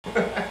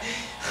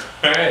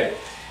Alright,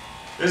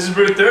 this is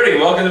Brew 30.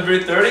 Welcome to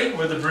Brew 30.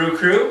 We're the Brew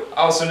Crew,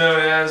 also known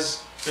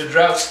as the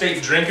Drought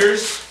State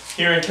Drinkers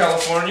here in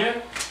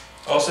California,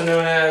 also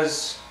known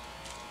as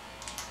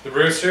the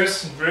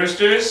Brewsters.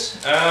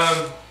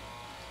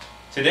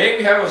 Today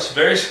we have a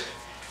very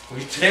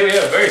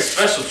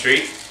special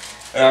treat.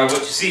 What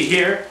you see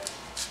here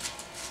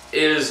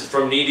is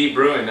from Knee Deep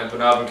Brewing up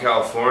in Auburn,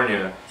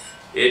 California.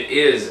 It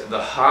is the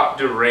Hop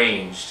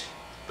Deranged,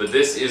 but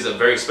this is a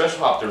very special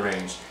Hop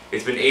Deranged.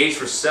 It's been aged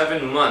for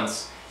 7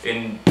 months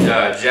in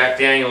Jack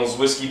Daniel's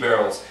whiskey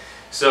barrels.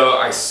 So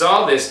I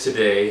saw this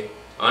today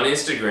on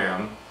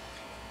Instagram,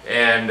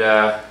 and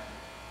yeah,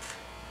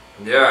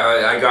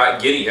 I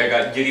got giddy. I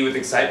got giddy with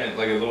excitement,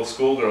 like a little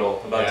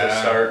schoolgirl about to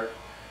start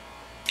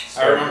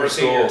I remember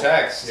seeing your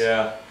text.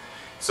 Yeah.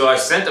 So I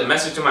sent a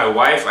message to my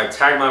wife. I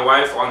tagged my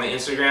wife on the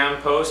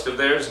Instagram post of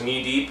theirs,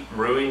 Knee Deep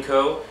Brewing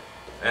Co.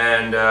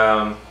 And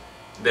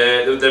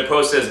their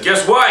post says,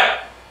 "Guess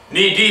what?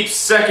 Knee Deep's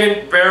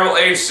second barrel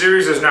aged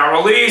series is now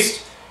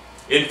released.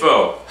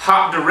 Info: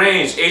 Hop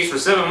Deranged, aged for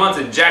 7 months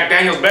in Jack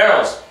Daniel's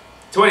barrels.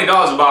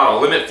 $20 a bottle.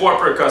 Limit 4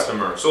 per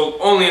customer. Sold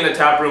only in the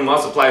tap room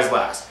while supplies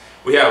last.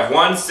 We have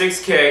 1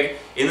 6-keg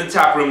in the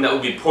tap room that will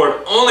be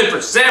poured only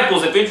for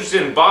samples if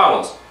interested in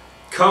bottles.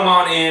 Come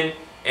on in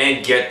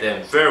and get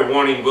them. Fair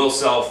warning, will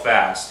sell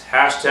fast.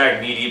 Hashtag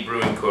Knee Deep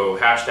Brewing Co.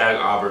 Hashtag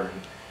Auburn."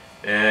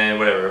 And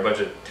whatever, a bunch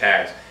of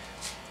tags.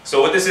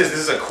 So what this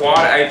is a quad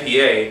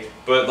IPA,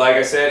 but like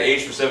I said,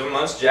 aged for 7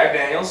 months, Jack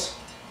Daniel's.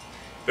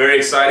 Very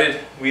excited.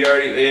 We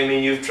already, I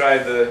mean, you've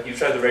tried the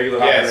regular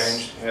Hop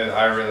Deranged. Yeah,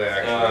 I really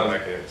actually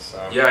like it.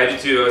 So. Yeah, I do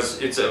too.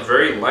 It's a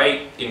very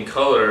light in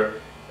color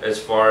as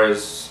far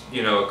as,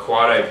 you know, a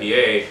quad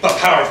IPA. But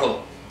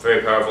powerful.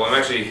 Very powerful. I'm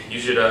actually, you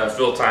should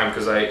fill time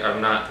because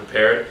I'm not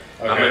prepared.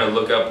 Okay. I'm going to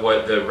look up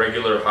what the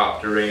regular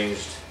Hop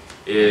Deranged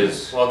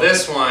is. Well,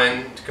 this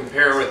one, to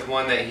compare with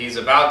one that he's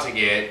about to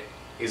get,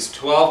 is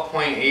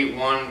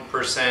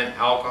 12.81%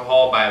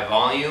 alcohol by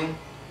volume.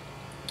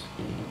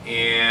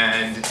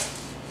 And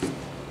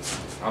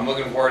I'm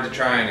looking forward to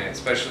trying it,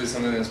 especially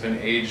something that's been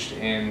aged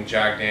in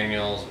Jack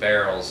Daniel's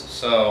barrels.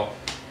 So,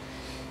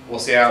 we'll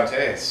see how it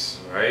tastes.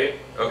 Right?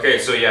 Okay,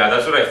 so yeah,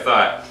 that's what I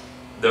thought.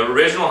 The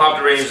original Hop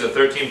Deranged is a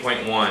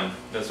 13.1.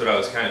 That's what I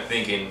was kind of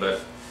thinking, but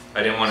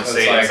I didn't want to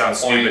say it. It sounds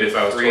stupid if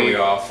I was totally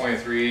off.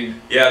 0.3.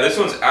 Yeah, this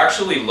one's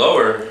actually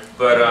lower,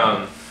 but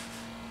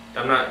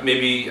I'm not,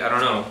 maybe, I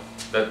don't know.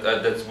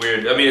 That's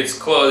weird. I mean, it's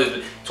close.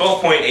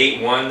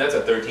 12.81, that's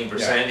a 13%.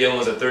 Yeah. The other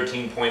one's a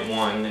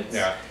 13.1.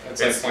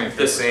 It's like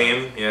the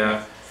same,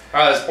 yeah.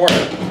 Alright, let's pour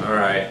it.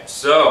 Alright,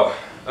 so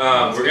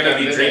we're going to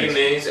be drinking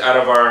these out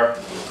of our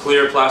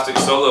clear plastic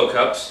solo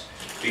cups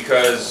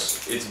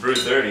because it's Brew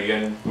 30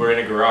 and we're in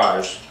a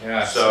garage.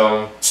 Yeah,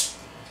 so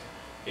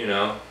you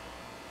know.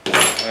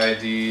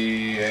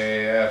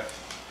 IDAF.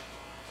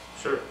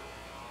 Sure.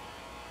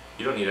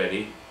 You don't need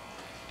ID.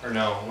 Or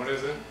no, what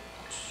is it?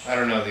 I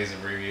don't know these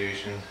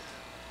abbreviations.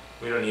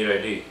 We don't need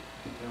ID.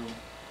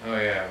 Oh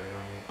yeah, we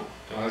don't need.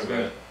 Oh, that's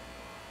good.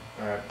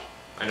 Alright.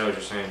 I know what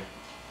you're saying.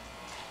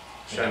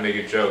 Just trying to make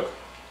a joke.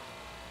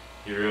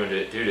 You ruined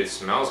it. Dude, it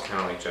smells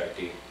kind of like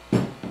JackD.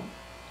 A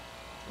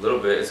little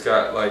bit. It's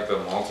got like the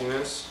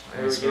maltiness,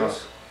 I would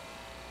guess.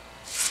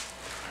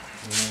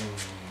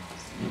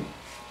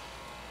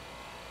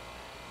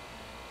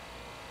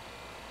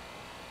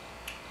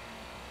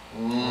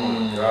 Oh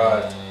my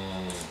god.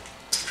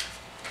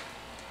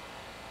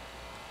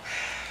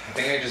 I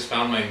think I just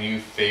found my new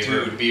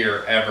favorite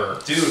beer ever.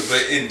 Dude,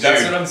 but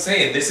that's what I'm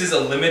saying. This is a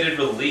limited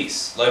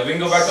release. Like, we can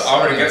go back to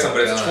Auburn and get some,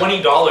 but it's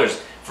 $20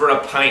 for a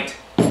pint.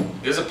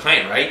 It is a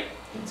pint, right?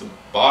 It's a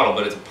bottle,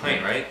 but it's a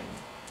pint, right?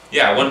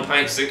 Yeah, 1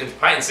 pint,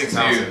 pint and 6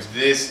 ounces. Dude,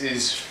 this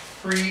is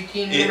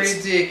freaking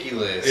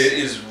ridiculous. It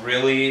is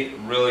really,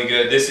 really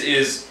good. This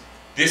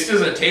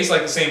doesn't taste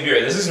like the same beer.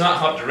 This is not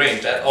Hop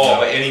Deranged at all,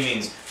 by any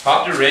means.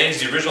 Hop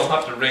Deranged, the original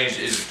Hop Deranged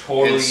is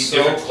totally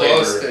different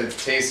flavor. It's so close to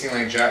tasting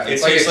like Jack.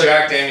 It's like a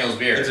Jack Daniel's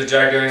beer. It's a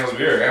Jack Daniel's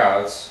beer,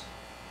 yeah. It's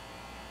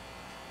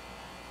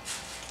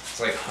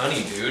like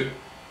honey, dude.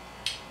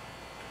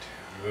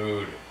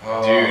 Dude,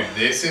 dude,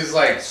 this is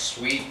like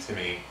sweet to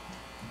me.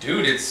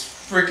 Dude, it's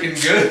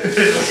freaking good.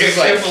 It's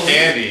like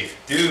candy.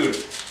 Dude,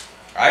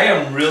 I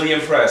am really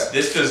impressed.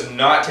 This does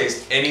not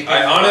taste anything.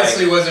 I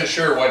honestly wasn't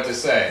sure what to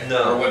say.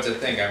 No. Or what to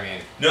think, I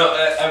mean. No,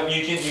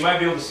 you might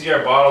be able to see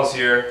our bottles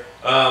here,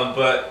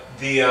 but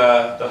the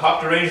Hop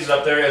Deranged is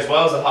up there, as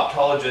well as the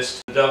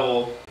Hoptologist, the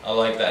double. I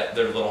like that,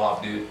 their little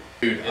hop dude.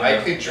 Dude,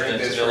 I could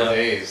drink this for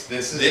days.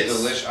 This is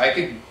delicious. I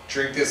could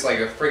drink this like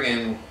a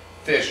friggin'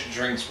 fish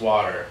drinks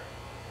water.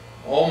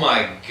 Oh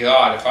my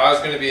god, if I was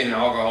going to be an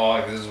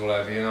alcoholic, this is what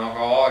I'd be an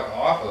alcoholic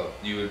off of.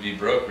 You would be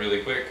broke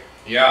really quick.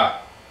 Yeah.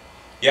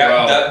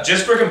 Yeah, well,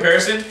 just for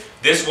comparison,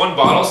 this one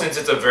bottle, since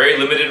it's a very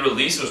limited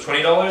release, was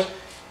 $20.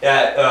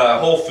 At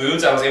Whole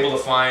Foods, I was able to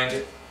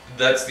find,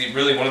 that's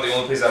really one of the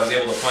only places I was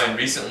able to find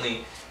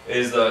recently,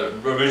 is the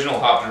original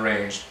Hop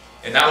Deranged.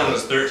 And that one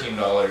was $13.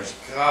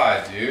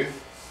 God, dude.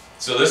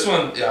 So this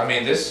one, I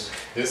mean, this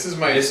This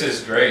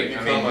is great.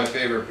 I mean, my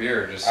favorite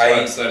beer. Just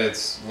sucks that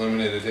it's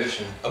limited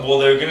edition. Well,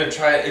 they're gonna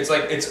try it.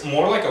 It's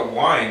more like a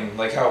wine,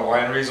 like how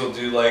wineries will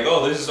do. Like,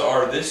 oh, this is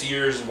this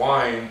year's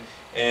wine,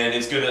 and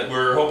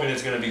we're hoping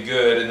it's gonna be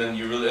good. And then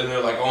and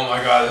they're like, oh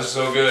my god, this is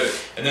so good.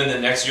 And then the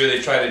next year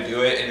they try to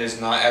do it, and it's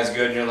not as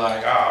good. And you're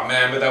like, oh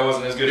man, but that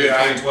wasn't as good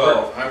as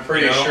 2012. I'm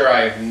pretty sure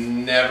I've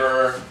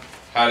never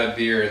had a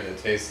beer that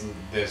tastes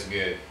this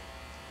good.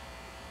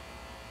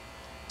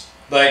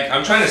 Like,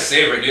 I'm trying to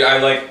savor it, dude.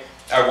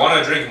 I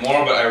want to drink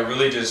more, but I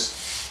really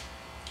just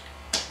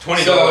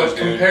 $20, so, dude.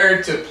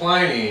 Compared to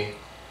Pliny,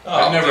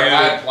 I've never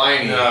had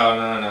Pliny.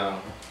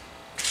 No.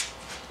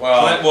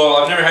 Well,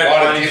 I've never had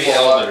Pliny the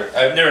Elder.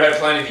 I've never had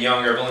Pliny the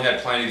Younger. I've only had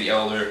Pliny the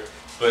Elder.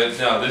 But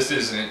no, this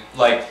isn't.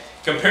 Like,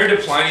 compared to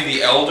Pliny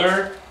the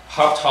Elder,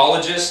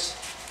 Hoptologist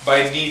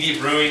by Knee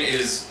Deep Brewing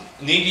is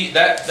Knee Deep.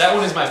 That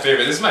one is my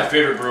favorite. This is my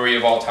favorite brewery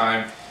of all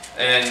time,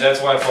 and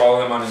that's why I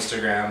follow him on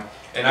Instagram.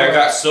 And I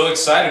got so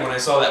excited when I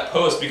saw that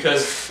post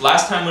because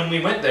last time when we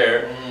went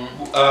there,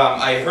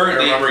 I heard.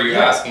 I remember you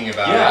asking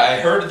about it. Yeah, I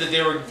heard that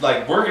they were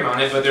like working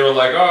on it, but they were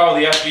like, "Oh,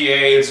 the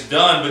FDA, it's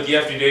done," but the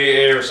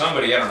FDA or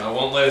somebody, I don't know,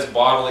 won't let us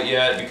bottle it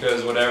yet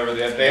because whatever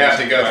they have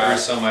to go through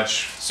so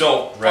much.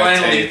 So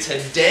finally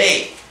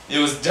today, it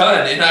was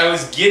done, and I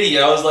was giddy.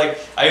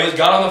 I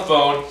got on the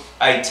phone.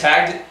 I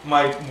tagged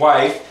my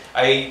wife.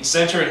 I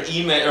sent her an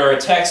email or a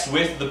text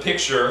with the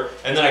picture,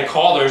 and then I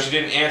called her. She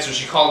didn't answer.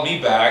 She called me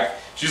back.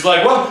 She's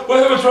like,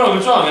 what's wrong?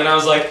 What's wrong? And I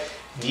was like,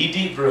 Knee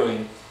Deep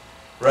Brewing.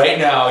 Right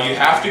now, you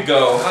have to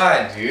go.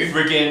 God, dude.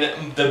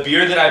 Friggin' the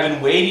beer that I've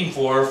been waiting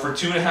for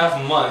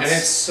 2.5 months. And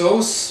it's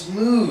so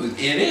smooth.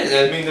 It is.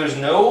 I mean, there's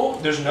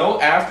no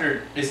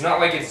after. It's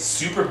not like it's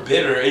super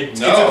bitter.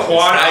 It's a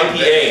quad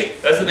IPA.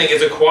 That's the thing.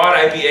 It's a quad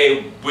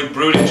IPA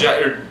brewed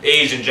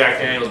aged in Jack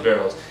Daniel's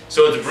barrels.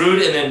 So it's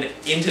brewed and then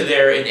into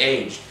there and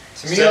aged.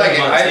 To me, like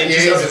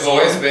IPAs have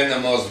always been the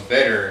most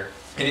bitter.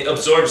 And it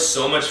absorbs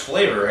so much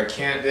flavor. I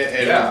can't.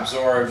 It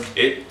absorbs.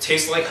 It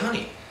tastes like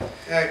honey.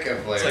 Heck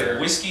of flavor. It's like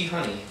whiskey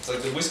honey. It's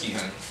like the whiskey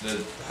honey.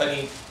 The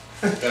honey.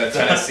 The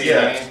Tennessee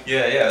honey.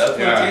 Yeah. That's what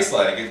it tastes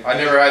like. I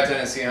never had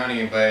Tennessee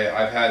honey, but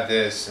I've had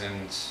this,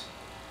 and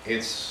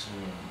it's.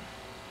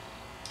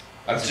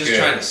 I'm just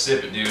trying to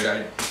sip it, dude.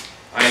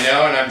 I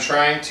know, and I'm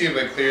trying to,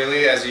 but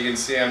clearly, as you can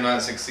see, I'm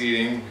not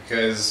succeeding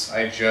because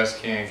I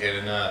just can't get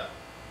enough.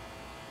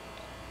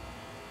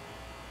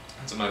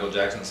 That's a Michael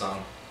Jackson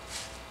song.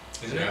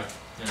 Isn't it? Yeah.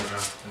 I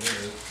think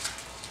it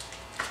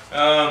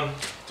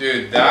is.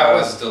 Dude, that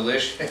was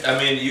delicious. I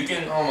mean, you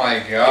can. Oh my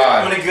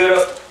god. I'm gonna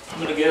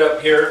get up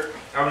here.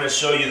 I'm gonna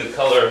show you the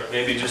color,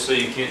 maybe just so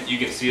you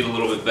can see it a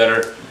little bit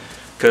better,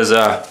 because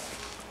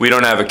we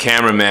don't have a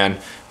cameraman.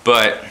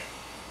 But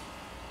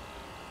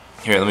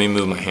here, let me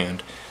move my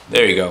hand.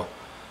 There you go.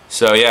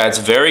 So yeah, it's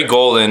very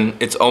golden.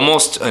 It's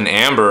almost an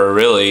amber,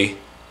 really.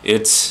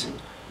 It's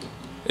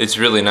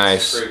really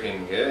nice. It's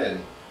freaking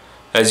good.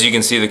 As you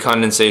can see the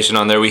condensation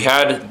on there. We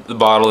had the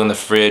bottle in the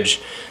fridge,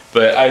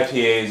 but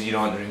IPAs you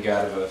don't drink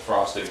out of a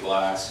frosted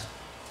glass.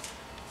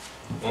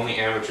 Only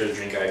amateurs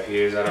drink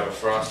IPAs out of a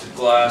frosted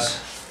glass.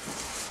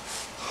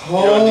 We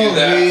don't do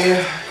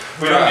that.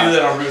 We don't do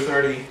that on Brew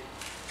 30.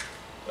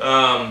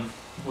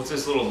 What's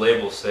this little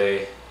label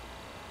say?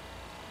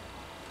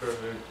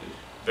 Perfect.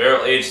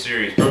 Barrel Aged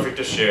Series, perfect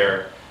to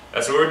share.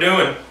 That's what we're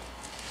doing.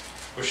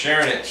 We're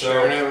sharing it.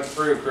 Sharing it with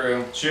Brew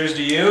Crew. Cheers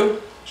to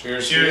you.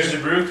 Cheers to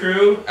Brew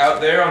Crew out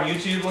there on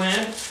YouTube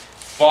land.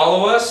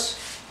 Follow us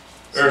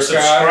or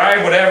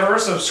subscribe, whatever.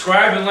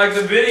 Subscribe and like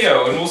the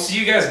video, and we'll see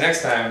you guys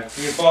next time.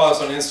 You can follow us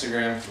on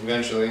Instagram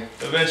eventually.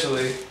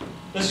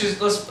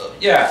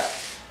 Yeah.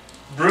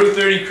 Brew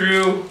 30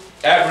 Crew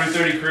at Brew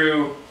 30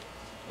 Crew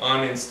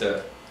on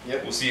Insta.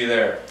 Yep. We'll see you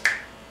there.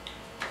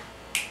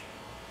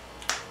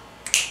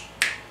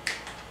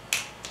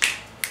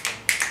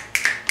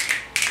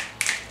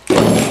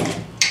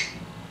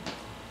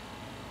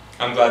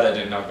 I'm glad that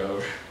didn't knock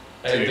over.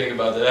 I didn't think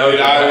about that. Dude,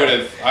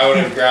 I would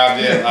have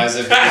grabbed it as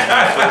if it was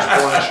my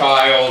firstborn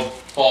child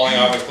falling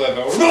off a cliff.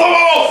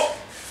 No!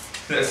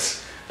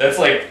 That's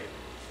like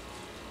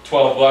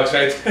 $12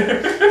 right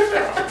there.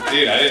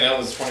 Dude, I didn't know it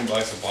was $20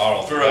 a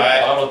bottle. For a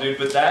bottle, dude.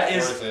 But that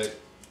is worth it.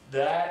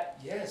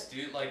 Yes,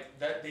 dude. Like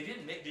that, they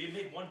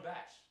made one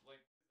batch.